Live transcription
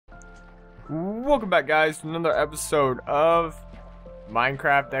Welcome back, guys, to another episode of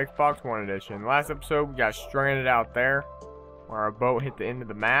Minecraft Xbox One Edition. Last episode, we got stranded out there where our boat hit the end of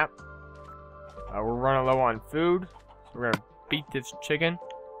the map. We're running low on food, so we're gonna beat this chicken.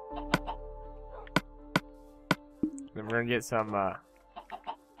 Then we're gonna get some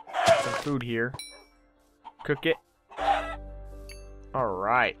food here. Cook it. All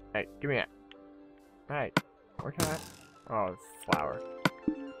right. Hey, give me that. Hey, where can I? Oh, it's flour.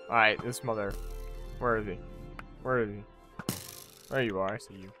 Alright, this mother. Where is he? Where is he? There you are, I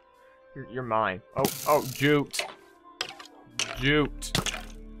see you. You're mine. Oh, jute. Jute.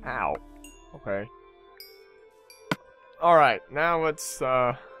 Ow. Okay. Alright, now let's,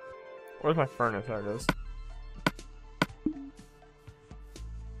 where's my furnace? There it is.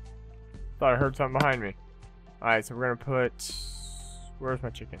 Thought I heard something behind me. Alright, so we're gonna put, where's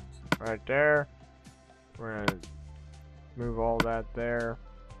my chickens? Right there. We're gonna move all that there.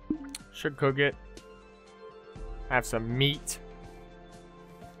 Should cook it. Have some meat.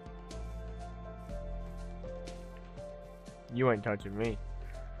 You ain't touching me.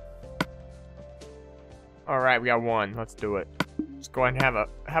 Alright, we got one. Let's do it. Let's go ahead and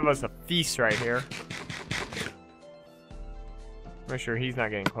have us a feast right here. Make sure he's not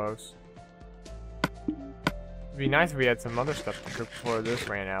getting close. It'd be nice if we had some other stuff to cook before this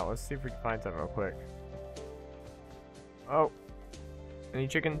ran out. Let's see if we can find something real quick. Oh. Any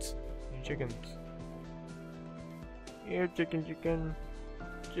chickens? Any chickens? Here, chicken.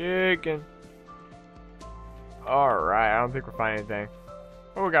 Chicken. Alright, I don't think we're finding anything.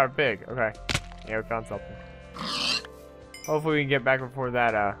 Oh, we got a pig. Okay. Yeah, we found something. Hopefully we can get back before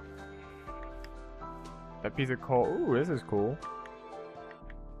that, that piece of coal. Ooh, this is cool.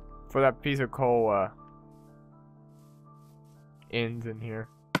 For that piece of coal, ends in here.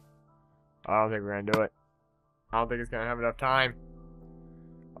 I don't think we're gonna do it. I don't think it's gonna have enough time.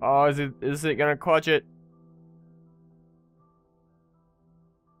 Oh, is it gonna clutch it?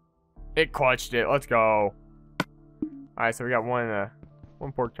 It clutched it. Let's go. Alright, so we got one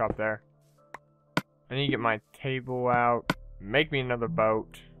pork chop there. I need to get my table out. Make me another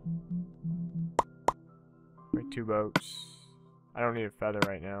boat. Make 2 boats. I don't need a feather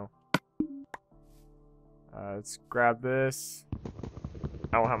right now. Let's grab this.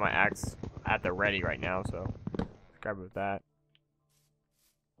 I don't have my axe at the ready right now, so let's grab it with that.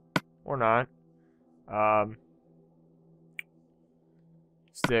 Or not.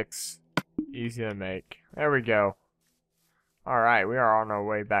 Sticks. Easy to make. There we go. Alright, we are on our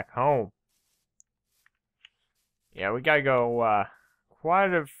way back home. Yeah, we gotta go,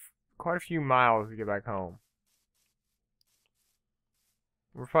 quite a few miles to get back home.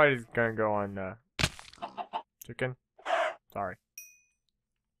 We're probably just gonna go on, chicken. Sorry.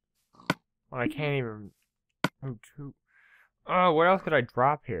 Well, I can't even... Oh, what else could I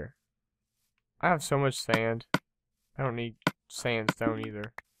drop here? I have so much sand. I don't need sandstone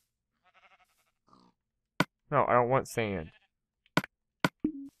either. No, I don't want sand.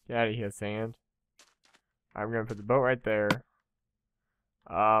 Get out of here, sand. I'm gonna put the boat right there.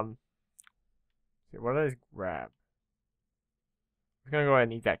 See, what did I grab? I'm gonna go ahead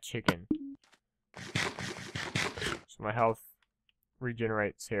and eat that chicken. So my health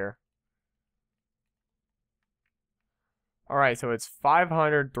regenerates here. Alright, so it's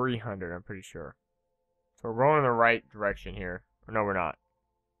 500, 300, I'm pretty sure. So we're going in the right direction here. Or no, we're not.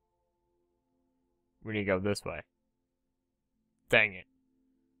 We need to go this way. Dang it.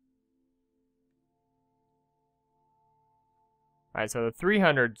 Alright, so the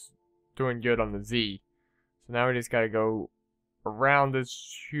 300's doing good on the Z. So now we just gotta go around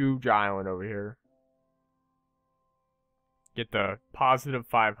this huge island over here. Get the positive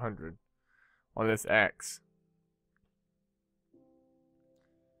 500 on this X.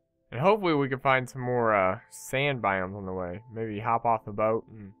 And hopefully we can find some more sand biomes on the way. Maybe hop off the boat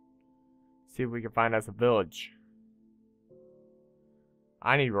and see if we can find us a village.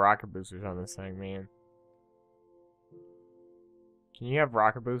 I need rocket boosters on this thing, man. Can you have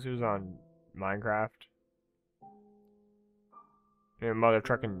rocket boosters on Minecraft? And a mother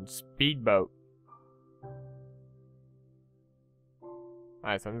trucking speedboat.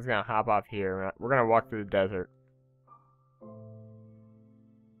 Alright, so I'm just gonna hop off here. We're gonna walk through the desert.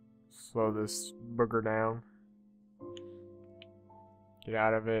 Slow this booger down. Get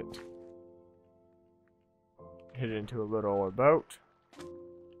out of it. Hit it into a little boat.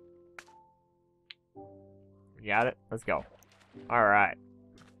 We got it. Let's go. Alright.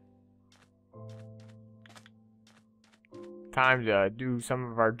 Time to do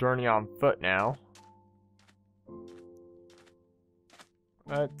some of our journey on foot now.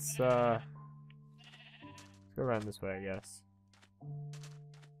 Let's go around this way, I guess.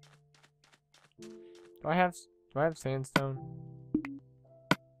 Do I have sandstone?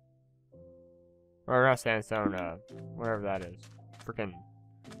 Or not sandstone, whatever that is. Freaking.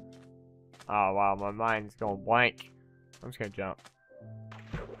 Oh wow, my mind's going blank. I'm just gonna jump.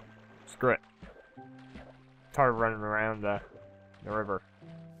 Screw it. It's hard running around the river.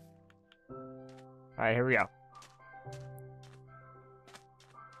 Alright, here we go.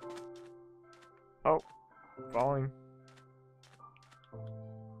 Oh, falling.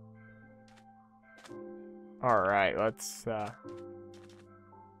 Alright, let's, I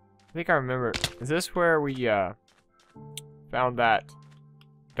think I remember. Is this where we, found that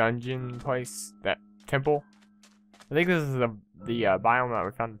dungeon place? That temple? I think this is the biome that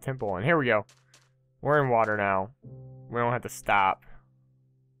we found the temple in. Here we go. We're in water now. We don't have to stop.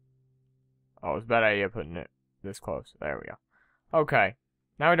 Oh, it's a bad idea putting it this close. There we go. Okay.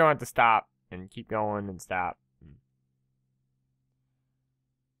 Now we don't have to stop and keep going and stop.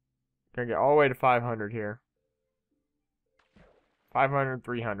 Gonna get all the way to 500 here. 500,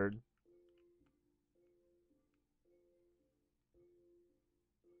 300.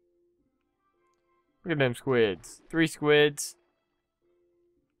 Look at them squids. 3 squids.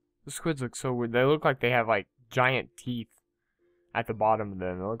 The squids look so weird. They look like they have like giant teeth at the bottom of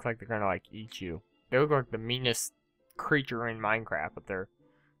them. It looks like they're gonna like eat you. They look like the meanest creature in Minecraft, but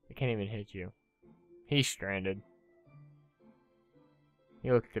they can't even hit you. He's stranded.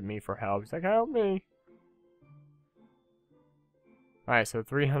 He looked at me for help. He's like, help me. Alright, so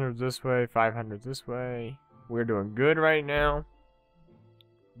 300's this way, 500's this way. We're doing good right now.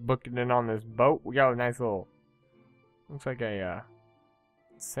 Booking it on this boat. We got a nice little, looks like a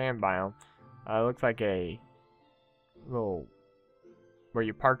sand biome. Looks like a little, where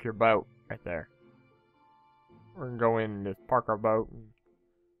you park your boat right there. We're gonna go in and just park our boat and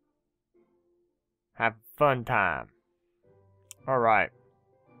have a fun time. Alright.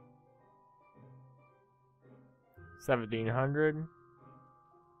 1700.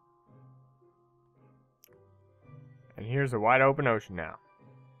 And here's a wide open ocean now.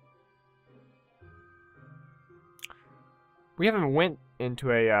 We haven't went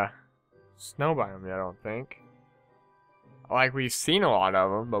into a snow biome yet, I don't think. Like, we've seen a lot of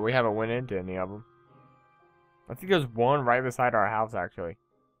them, but we haven't went into any of them. I think there's one right beside our house, actually.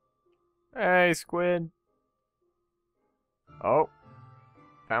 Hey, squid. Oh.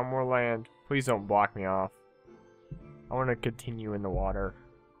 Found more land. Please don't block me off. I want to continue in the water.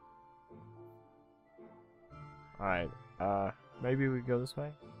 Alright, maybe we go this way?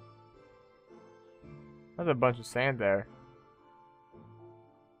 There's a bunch of sand there.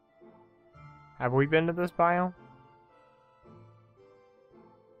 Have we been to this biome?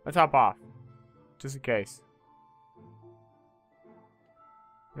 Let's hop off. Just in case.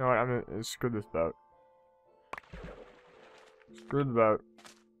 You know what, I'm gonna screw this boat. Screw the boat.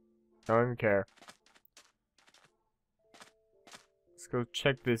 Don't even care. Let's go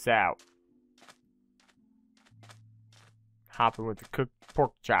check this out. Hopping with the cooked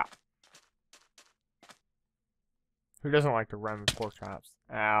pork chop. Who doesn't like to run with pork chops?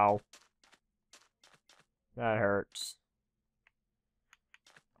 Ow. That hurts.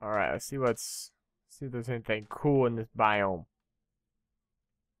 Alright, let's see if there's anything cool in this biome.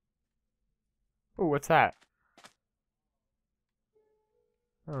 Oh, what's that?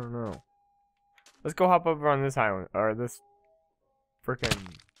 I don't know. Let's go hop over on this island, or this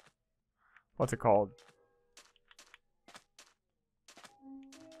frickin', what's it called?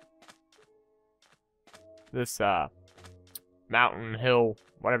 This, mountain, hill,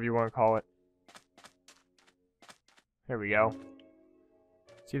 whatever you want to call it. There we go.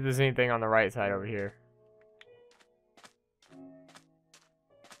 See if there's anything on the right side over here.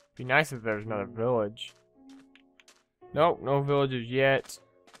 Be nice if there's another village. Nope, no villages yet.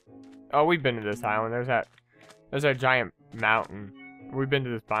 Oh, we've been to this island. There's that giant mountain. We've been to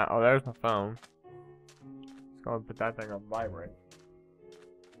this biome. Oh, there's my phone. Let's go and put that thing on vibrate.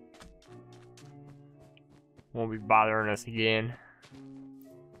 Won't be bothering us again.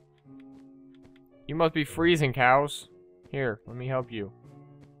 You must be freezing, cows. Here, let me help you.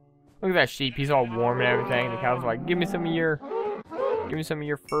 Look at that sheep. He's all warm and everything. The cows are like, give me some of your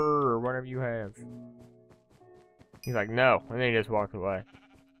fur or whatever you have. He's like, no. And then he just walks away.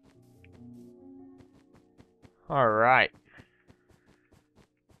 Alright.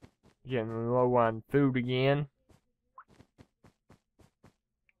 Getting low on food again.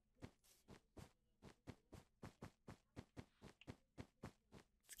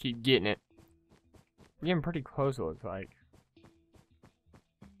 Let's keep getting it. We're getting pretty close, it looks like.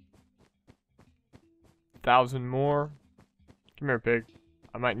 1,000 more. Come here, pig.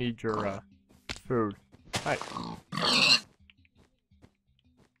 I might need your food. Hi.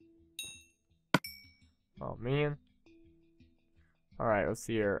 Oh, man. Alright, let's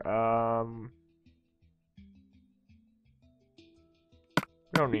see here. We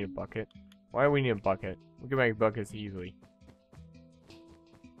don't need a bucket. Why do we need a bucket? We can make buckets easily.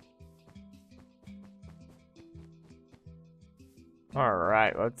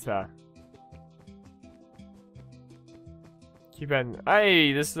 Alright, let's, keep adding.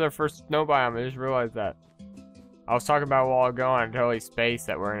 Hey, this is our first snow biome. I just realized that. I was talking about a while ago and I totally spaced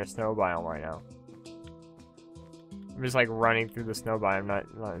that we're in a snow biome right now. I'm just like running through the snow biome,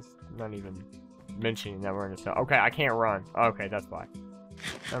 not even mentioning that we're in a snow. Okay, I can't run. Okay, that's why.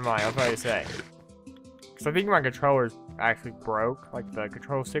 Never mind, I was about to say. Because I think my controller's actually broke. Like the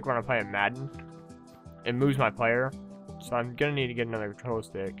control stick when I play in Madden, it moves my player. So I'm gonna need to get another control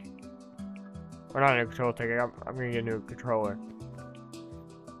stick. Or not a new control stick, I'm gonna get a new controller.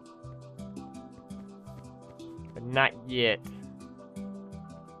 But not yet.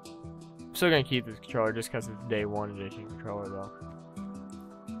 I'm still gonna keep this controller just because it's day 1 edition controller though.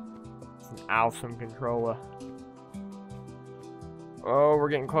 It's an awesome controller. Oh, we're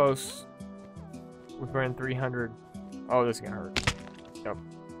getting close. We're burning 300. Oh, this is gonna hurt. Yep.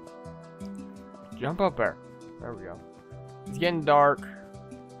 Jump up there. There we go. It's getting dark.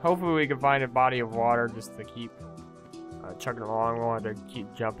 Hopefully we can find a body of water just to keep chugging along. We want to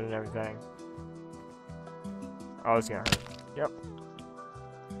keep jumping and everything. Oh, it's gonna hurt. Yep.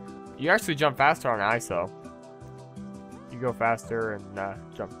 You actually jump faster on ice though. You go faster and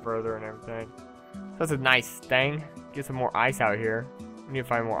jump further and everything. That's a nice thing. Get some more ice out here. We need to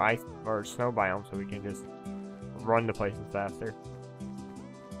find more ice or snow biomes so we can just run to places faster.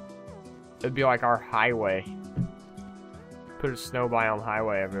 It'd be like our highway. Put a snow biome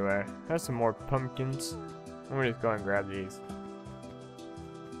highway everywhere. There's some more pumpkins. I'm gonna just go and grab these.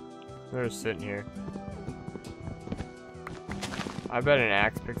 They're just sitting here. I bet an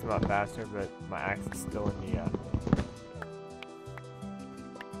axe picks them up faster, but my axe is still in the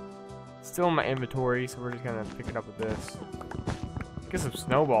still in my inventory, so we're just gonna pick it up with this. Get some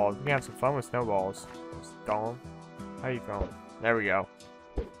snowballs. We can have some fun with snowballs. Just throw them. How you throwing? There we go.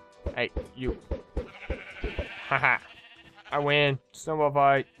 Hey, you. Haha. I win. Snowball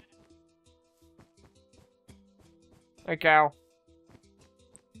fight. Hey, cow.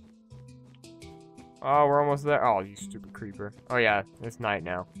 Oh, we're almost there. Oh, you stupid creeper. Oh, yeah. It's night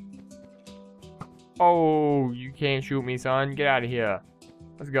now. Oh, you can't shoot me, son. Get out of here.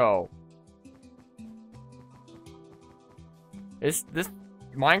 Let's go. This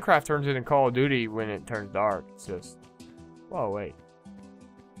Minecraft turns into Call of Duty when it turns dark. It's just... Whoa, wait.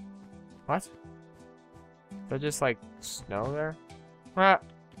 What? Is that just like snow there? Ah!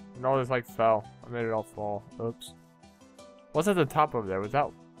 No, this like fell. I made it all fall. Oops. What's at the top of there? Was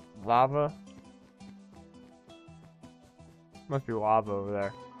that lava? Must be lava over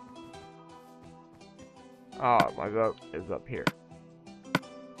there. Oh, my boat is up here.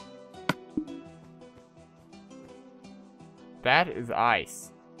 That is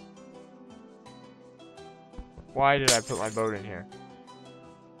ice. Why did I put my boat in here?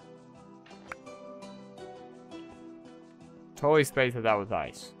 Totally spaced that was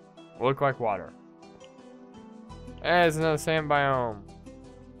ice. Looked like water. Hey, it's another sand biome.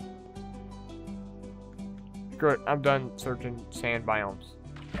 Good, I'm done searching sand biomes.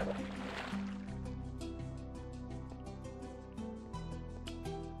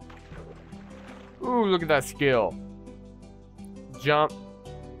 Ooh, look at that skill. Jump,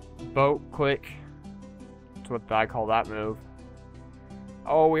 boat, click. That's what I call that move.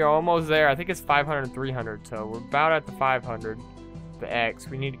 Oh, we are almost there. I think it's 500 and 300, so we're about at the 500. The X.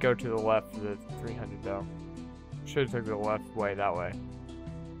 We need to go to the left for the 300, though. Should have took the left way that way.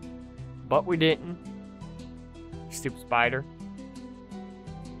 But we didn't. Stupid spider.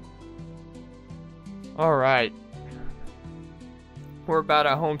 Alright. We're about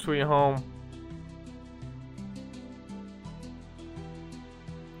at home sweet home.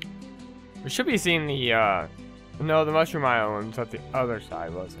 We should be seeing the, no, the mushroom island's at the other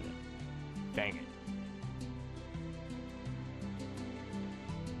side, wasn't it? Dang it.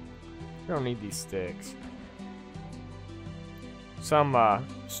 We don't need these sticks. Some,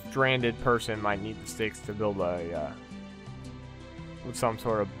 stranded person might need the sticks to build a, some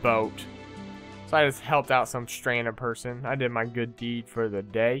sort of boat. So I just helped out some stranded person. I did my good deed for the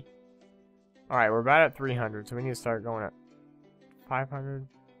day. Alright, we're about at 300, so we need to start going at 500.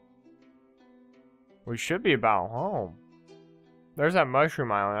 We should be about home. There's that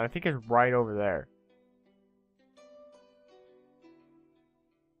mushroom island. I think it's right over there.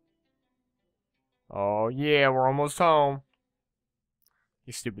 Oh yeah, we're almost home.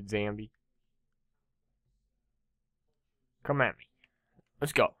 You stupid zombie. Come at me.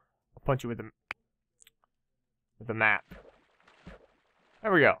 Let's go. I'll punch you with a... with the map.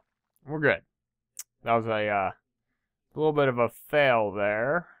 There we go. We're good. That was a little bit of a fail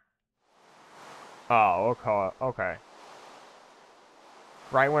there. Oh, okay. Okay.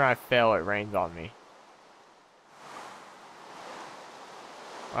 Right when I fail, it rains on me.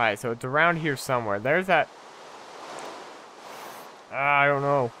 Alright, so it's around here somewhere. There's that... I don't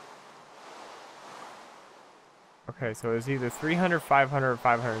know. Okay, so it's either 300, 500,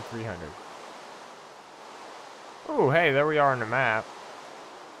 500, 300. Oh, hey, there we are on the map.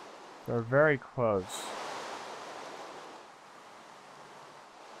 They're very close.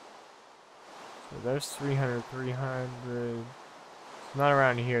 So there's 300, 300. It's not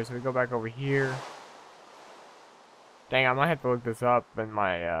around here, so we go back over here. Dang, I might have to look this up in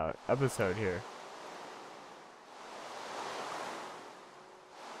my episode here.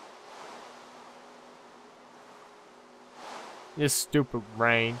 This stupid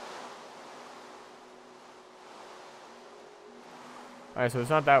rain. Alright, so it's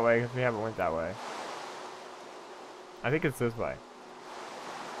not that way because we haven't went that way. I think it's this way.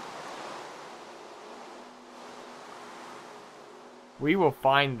 We will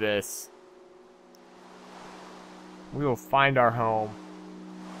find this. We will find our home.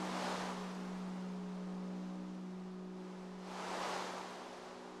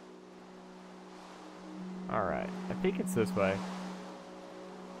 Alright, I think it's this way.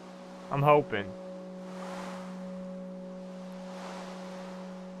 I'm hoping.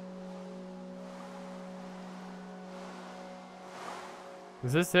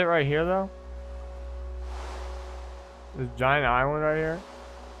 Is this it right here, though? This giant island right here?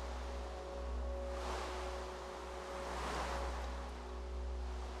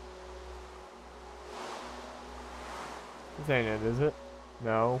 This ain't it, is it?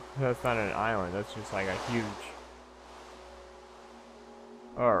 No, that's not an island. That's just like a huge...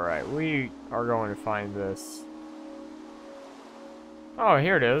 Alright, we are going to find this. Oh,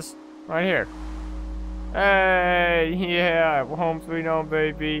 here it is. Right here. Hey, yeah, home sweet home,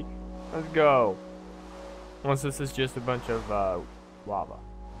 baby. Let's go. Unless this is just a bunch of lava.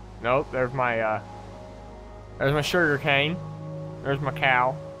 Nope, there's my sugar cane. There's my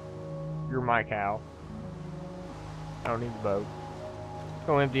cow. You're my cow. I don't need the boat.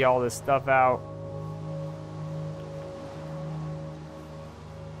 Go empty all this stuff out.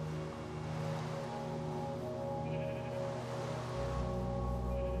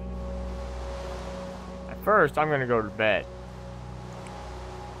 At first, I'm gonna go to bed.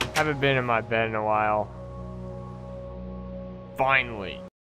 Haven't been in my bed in a while. Finally.